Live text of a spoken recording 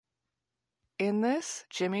In this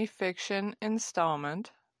Jimmy fiction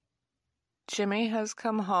installment, Jimmy has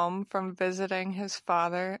come home from visiting his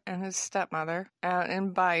father and his stepmother out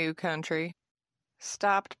in Bayou country,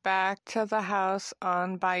 stopped back to the house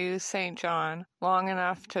on Bayou St. John long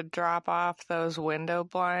enough to drop off those window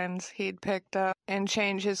blinds he'd picked up and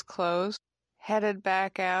change his clothes, headed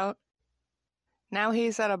back out. Now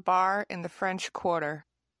he's at a bar in the French Quarter.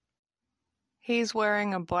 He's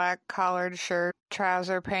wearing a black collared shirt,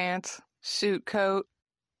 trouser pants, suit coat,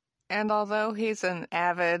 and although he's an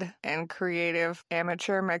avid and creative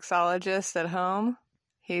amateur mixologist at home,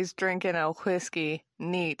 he's drinking a whiskey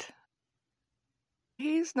neat.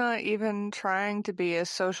 He's not even trying to be a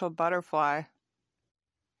social butterfly.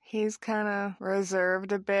 He's kind of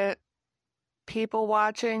reserved a bit, people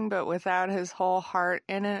watching but without his whole heart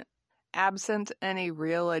in it, absent any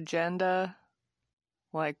real agenda,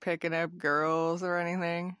 like picking up girls or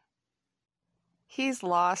anything. He's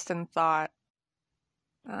lost in thought.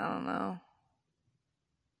 I don't know.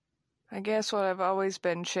 I guess what I've always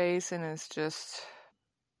been chasing is just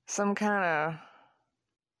some kind of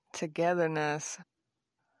togetherness.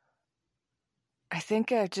 I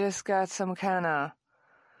think I just got some kind of,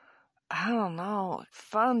 I don't know,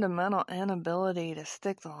 fundamental inability to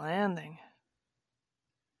stick the landing.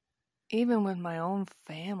 Even with my own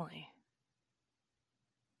family.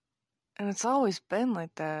 And it's always been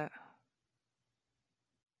like that.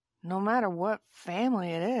 No matter what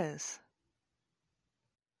family it is.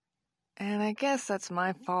 And I guess that's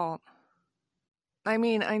my fault. I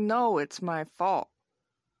mean, I know it's my fault.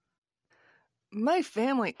 My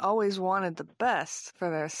family always wanted the best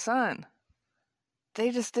for their son.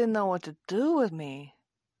 They just didn't know what to do with me.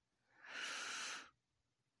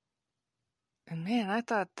 And man, I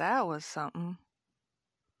thought that was something.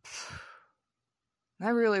 I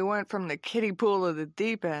really went from the kiddie pool to the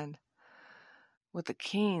deep end with the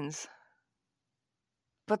Keenes.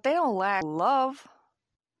 But they don't lack love.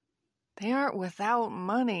 They aren't without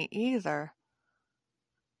money either.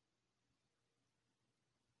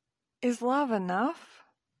 Is love enough?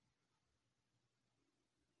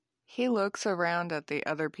 He looks around at the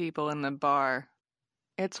other people in the bar.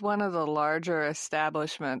 It's one of the larger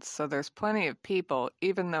establishments, so there's plenty of people,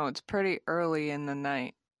 even though it's pretty early in the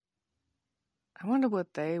night. I wonder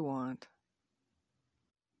what they want.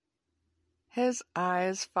 His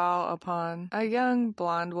eyes fall upon a young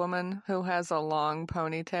blonde woman who has a long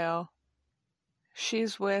ponytail.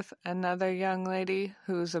 She's with another young lady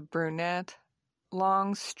who's a brunette,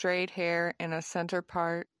 long straight hair in a center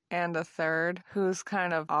part, and a third who's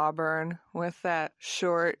kind of auburn with that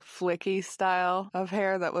short, flicky style of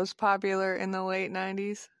hair that was popular in the late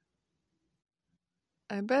 90s.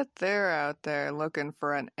 I bet they're out there looking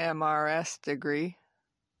for an MRS degree.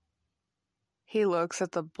 He looks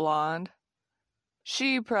at the blonde.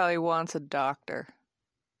 She probably wants a doctor.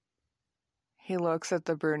 He looks at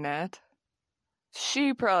the brunette.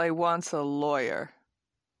 She probably wants a lawyer.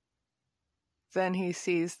 Then he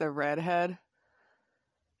sees the redhead.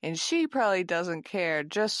 And she probably doesn't care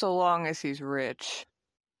just so long as he's rich.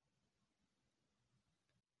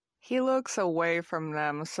 He looks away from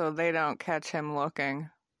them so they don't catch him looking.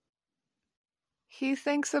 He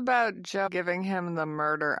thinks about Joe giving him the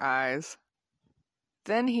murder eyes.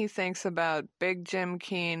 Then he thinks about Big Jim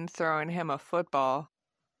Keene throwing him a football.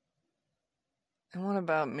 And what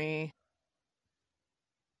about me?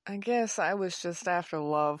 I guess I was just after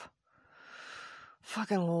love.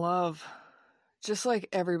 Fucking love. Just like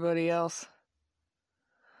everybody else.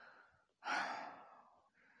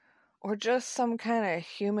 Or just some kind of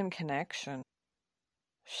human connection.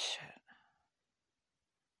 Shit.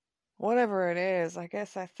 Whatever it is, I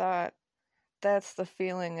guess I thought that's the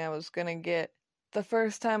feeling I was gonna get the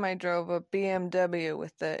first time I drove a BMW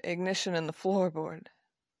with the ignition in the floorboard.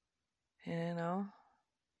 You know?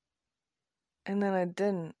 And then I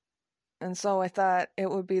didn't. And so I thought it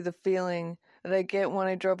would be the feeling that I get when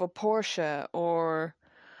I drove a Porsche or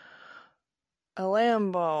a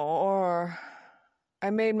Lambo or I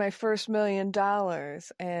made my first $1 million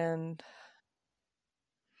and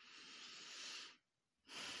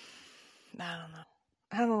I don't know.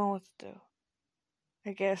 I don't know what to do.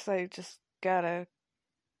 I guess I just gotta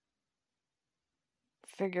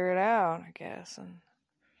figure it out, I guess, and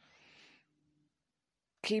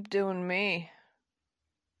keep doing me.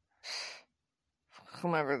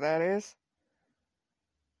 Whomever that is.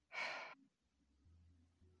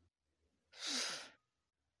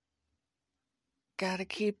 Gotta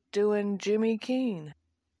keep doing Jimmy Keene.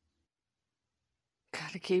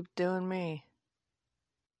 Gotta keep doing me.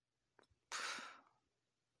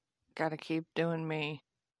 Gotta keep doing me.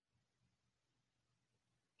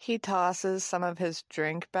 He tosses some of his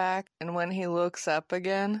drink back, and when he looks up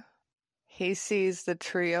again, he sees the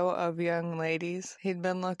trio of young ladies he'd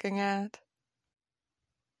been looking at.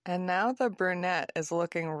 And now the brunette is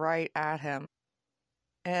looking right at him.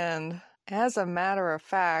 And, as a matter of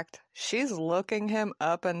fact, she's looking him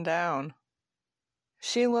up and down.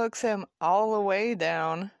 She looks him all the way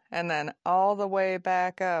down, and then all the way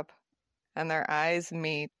back up, and their eyes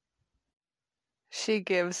meet. She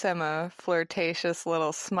gives him a flirtatious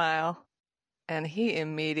little smile, and he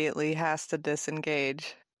immediately has to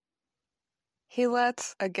disengage. He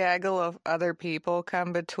lets a gaggle of other people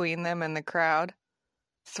come between them and the crowd,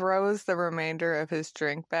 throws the remainder of his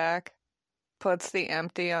drink back, puts the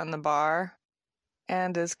empty on the bar,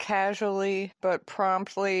 and as casually but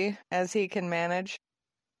promptly as he can manage,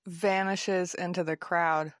 vanishes into the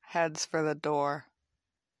crowd, heads for the door.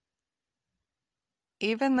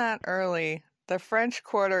 Even that early, the French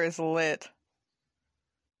Quarter is lit.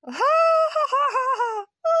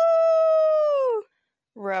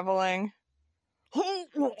 Reveling.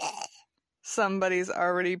 Somebody's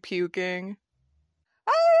already puking.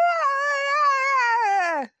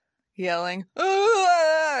 Yelling.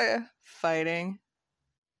 Fighting.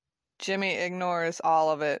 Jimmy ignores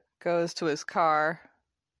all of it, goes to his car.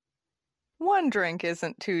 One drink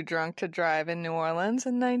isn't too drunk to drive in New Orleans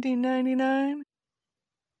in 1999.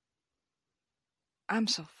 I'm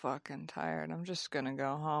so fucking tired. I'm just gonna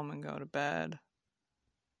go home and go to bed.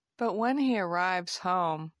 But when he arrives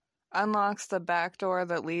home, unlocks the back door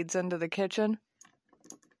that leads into the kitchen,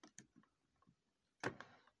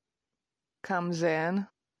 comes in.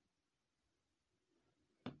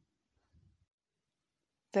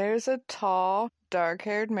 There's a tall,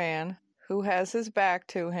 dark-haired man who has his back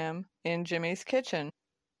to him in Jimmy's kitchen.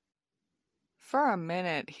 For a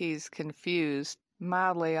minute, he's confused,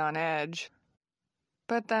 mildly on edge.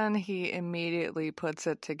 But then he immediately puts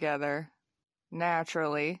it together.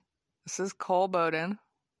 Naturally, this is Cole Bowden.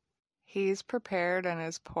 He's prepared and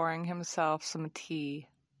is pouring himself some tea.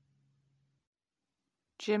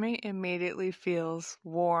 Jimmy immediately feels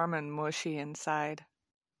warm and mushy inside.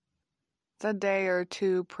 The day or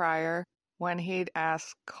two prior, when he'd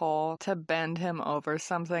asked Cole to bend him over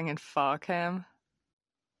something and fuck him,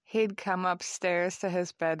 he'd come upstairs to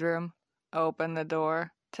his bedroom, open the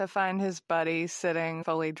door, to find his buddy sitting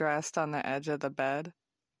fully dressed on the edge of the bed,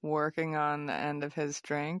 working on the end of his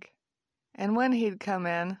drink. And when he'd come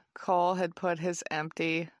in, Cole had put his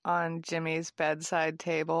empty on Jimmy's bedside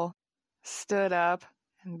table, stood up,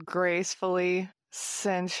 and gracefully,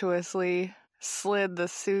 sensuously slid the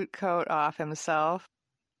suit coat off himself,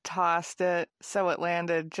 tossed it so it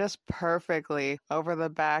landed just perfectly over the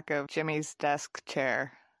back of Jimmy's desk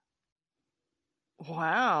chair.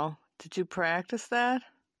 Wow, did you practice that?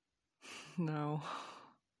 No.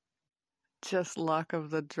 Just luck of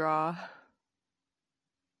the draw.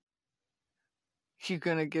 You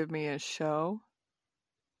gonna give me a show?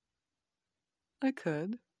 I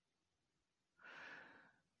could.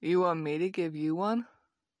 You want me to give you one?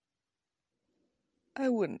 I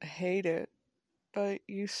wouldn't hate it, but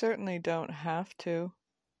you certainly don't have to.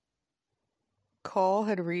 Cole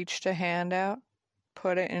had reached a hand out,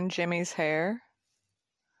 put it in Jimmy's hair.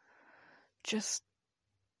 Just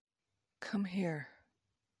come here.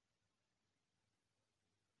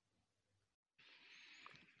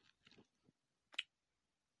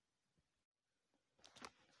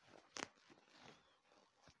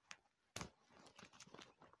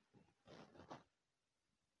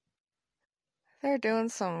 They're doing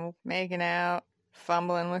some making out,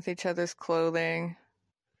 fumbling with each other's clothing.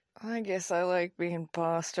 I guess I like being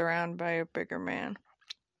bossed around by a bigger man.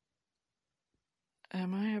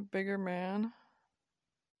 Am I a bigger man?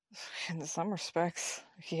 In some respects,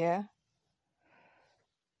 yeah.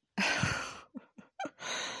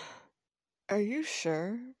 Are you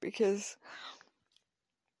sure? Because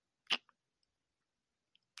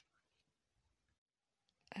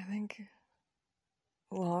I think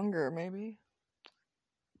longer, maybe.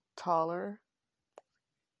 Taller.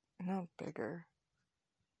 Not bigger.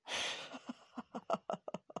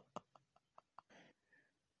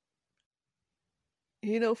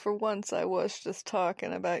 You know, for once I was just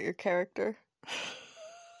talking about your character.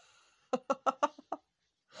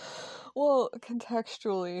 Well,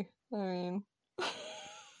 contextually, I mean.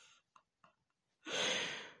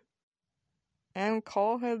 And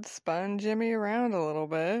Cole had spun Jimmy around a little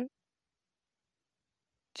bit.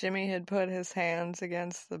 Jimmy had put his hands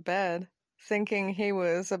against the bed, thinking he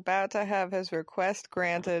was about to have his request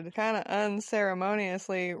granted kind of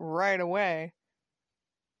unceremoniously right away.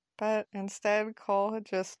 But instead, Cole had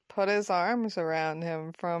just put his arms around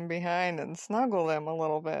him from behind and snuggled him a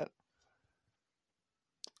little bit.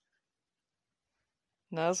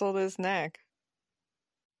 nuzzled his neck.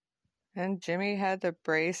 And Jimmy had to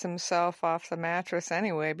brace himself off the mattress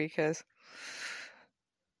anyway because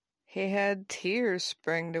he had tears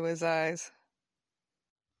spring to his eyes.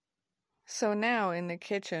 So now in the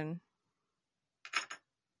kitchen,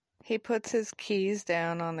 he puts his keys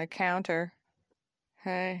down on the counter.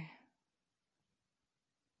 Hey.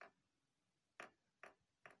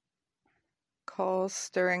 Cole's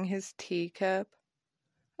stirring his teacup.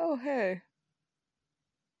 Oh, hey.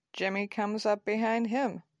 Jimmy comes up behind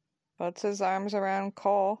him, puts his arms around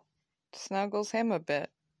Cole, snuggles him a bit.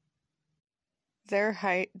 Their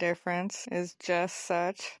height difference is just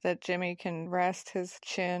such that Jimmy can rest his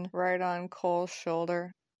chin right on Cole's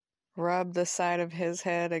shoulder, rub the side of his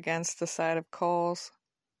head against the side of Cole's,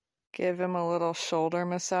 give him a little shoulder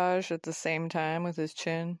massage at the same time with his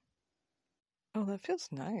chin. Oh, that feels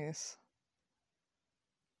nice.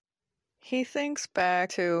 He thinks back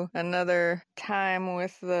to another time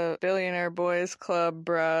with the Billionaire Boys Club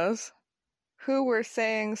bros, who were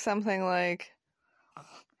saying something like,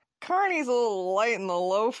 Carney's a little light in the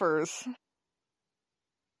loafers.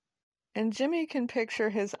 And Jimmy can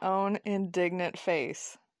picture his own indignant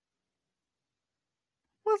face.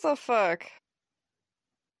 What the fuck?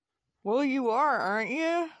 Well, you are, aren't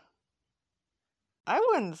you? I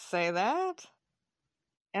wouldn't say that.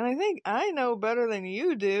 And I think I know better than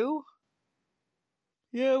you do.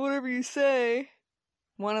 Yeah, whatever you say.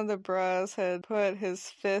 One of the bros had put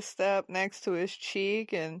his fist up next to his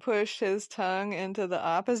cheek and pushed his tongue into the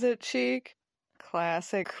opposite cheek.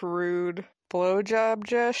 Classic crude blowjob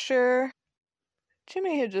gesture.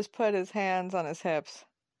 Jimmy had just put his hands on his hips.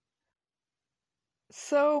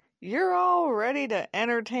 So, you're all ready to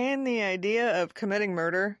entertain the idea of committing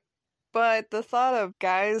murder, but the thought of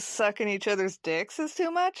guys sucking each other's dicks is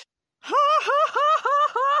too much? Ha ha ha ha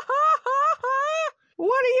ha ha ha!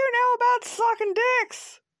 What do you know about sucking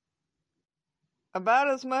dicks? About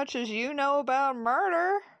as much as you know about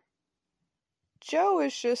murder. Joe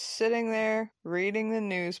is just sitting there reading the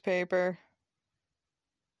newspaper.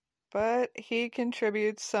 But he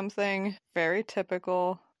contributes something very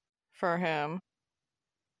typical for him.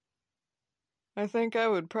 I think I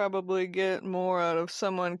would probably get more out of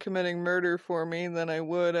someone committing murder for me than I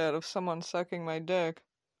would out of someone sucking my dick.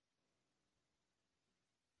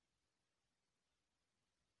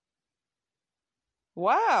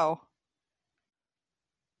 Wow!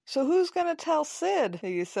 So who's gonna tell Sid that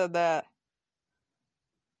you said that?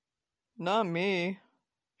 Not me.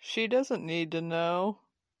 She doesn't need to know.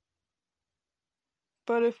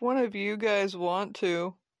 But if one of you guys want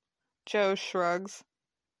to, Joe shrugs.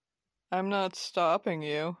 I'm not stopping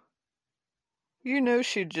you. You know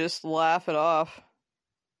she'd just laugh it off.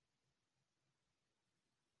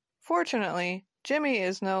 Fortunately, Jimmy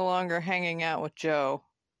is no longer hanging out with Joe.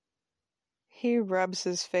 He rubs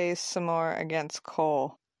his face some more against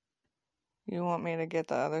Cole. You want me to get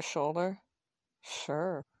the other shoulder?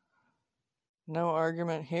 Sure. No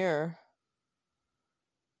argument here.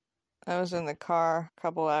 I was in the car a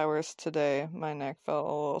couple hours today. My neck felt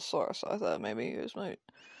a little sore, so I thought maybe yours might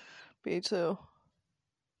be too.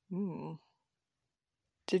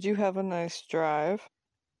 Did you have a nice drive?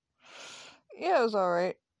 Yeah, it was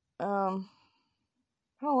alright. I'm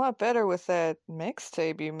a lot better with that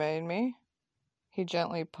mixtape you made me. He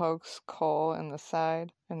gently pokes Cole in the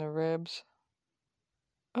side, in the ribs.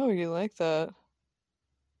 Oh, you like that?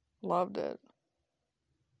 Loved it.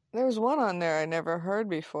 There was one on there I never heard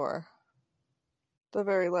before. The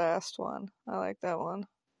very last one. I like that one.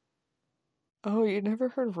 Oh, you never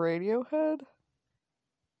heard Radiohead?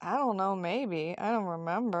 I don't know, maybe. I don't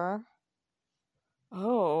remember.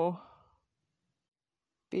 Oh.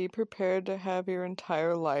 Be prepared to have your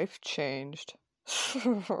entire life changed.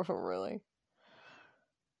 Really?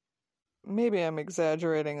 Maybe I'm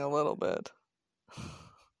exaggerating a little bit.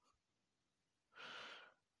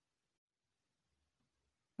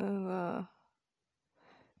 And,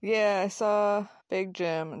 yeah, I saw Big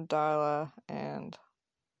Jim and Darla, and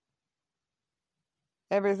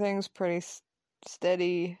everything's pretty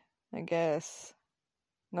steady, I guess.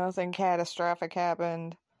 Nothing catastrophic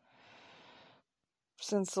happened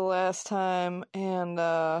since the last time, and,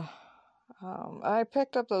 I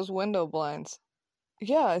picked up those window blinds.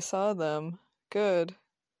 Yeah, I saw them. Good.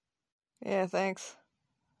 Yeah, thanks.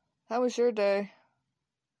 How was your day?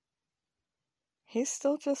 He's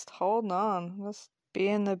still just holding on, just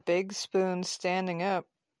being the big spoon standing up.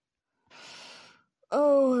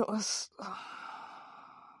 Oh, it was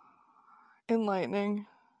enlightening,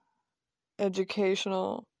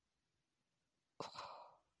 educational,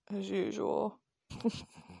 as usual.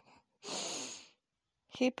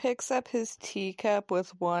 He picks up his teacup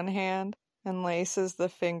with one hand and laces the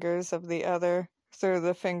fingers of the other through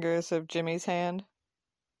the fingers of Jimmy's hand.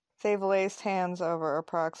 They've laced hands over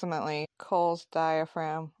approximately Cole's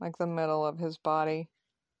diaphragm, like the middle of his body.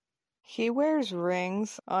 He wears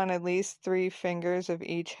rings on at least 3 fingers of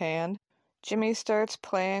each hand. Jimmy starts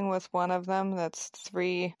playing with one of them that's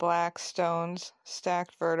 3 black stones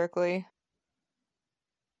stacked vertically.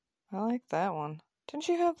 I like that one. Didn't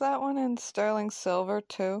you have that one in sterling silver,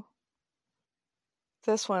 too?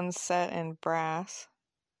 This one's set in brass.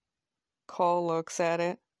 Cole looks at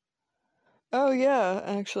it. Oh yeah,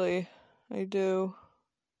 actually, I do.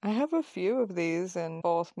 I have a few of these in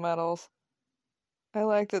both metals. I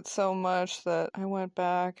liked it so much that I went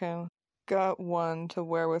back and got one to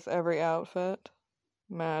wear with every outfit.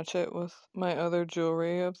 Match it with my other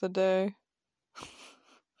jewelry of the day.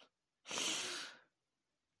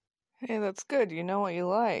 Hey, that's good. You know what you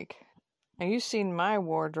like. Now, you've seen my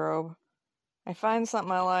wardrobe. I find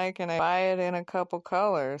something I like and I buy it in a couple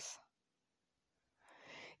colors.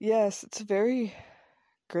 Yes, it's very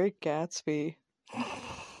Great Gatsby.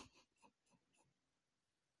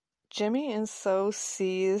 Jimmy is so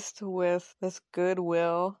seized with this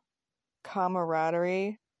goodwill,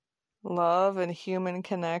 camaraderie, love, and human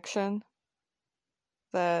connection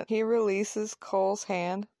that he releases Cole's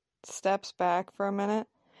hand, steps back for a minute.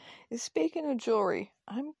 Speaking of jewelry,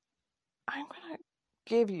 I'm gonna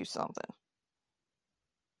give you something.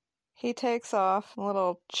 He takes off a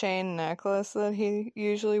little chain necklace that he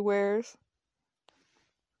usually wears,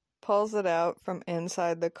 pulls it out from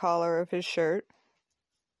inside the collar of his shirt.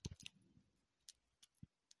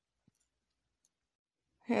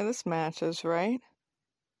 Yeah, this matches, right?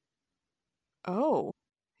 Oh,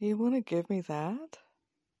 you want to give me that?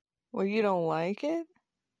 Well, you don't like it?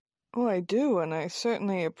 Oh, I do, and I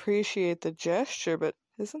certainly appreciate the gesture, but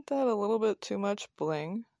isn't that a little bit too much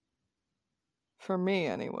bling? For me,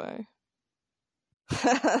 anyway.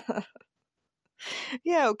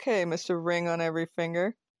 Yeah, okay, Mr. Ring on every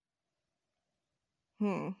finger.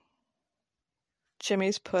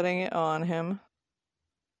 Jimmy's putting it on him.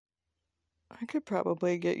 I could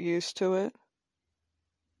probably get used to it.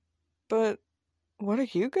 But what are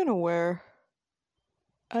you gonna wear?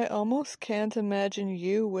 I almost can't imagine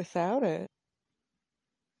you without it.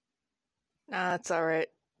 Nah, it's alright.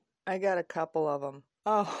 I got a couple of them.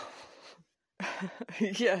 Oh,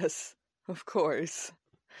 yes, of course.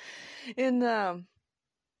 In,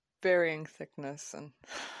 varying thickness and...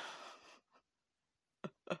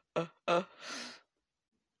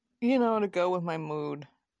 you know, to go with my mood.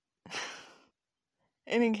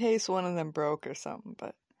 And in case one of them broke or something,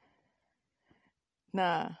 but...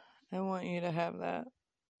 Nah, I want you to have that.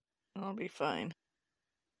 I'll be fine.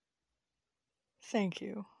 Thank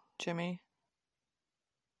you, Jimmy.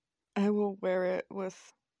 I will wear it with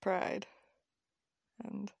pride.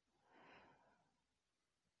 And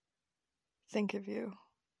think of you.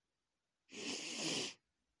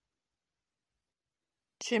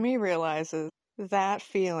 Jimmy realizes that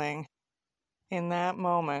feeling in that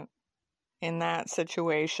moment, in that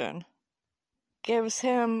situation, gives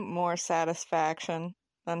him more satisfaction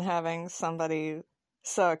than having somebody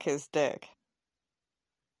suck his dick.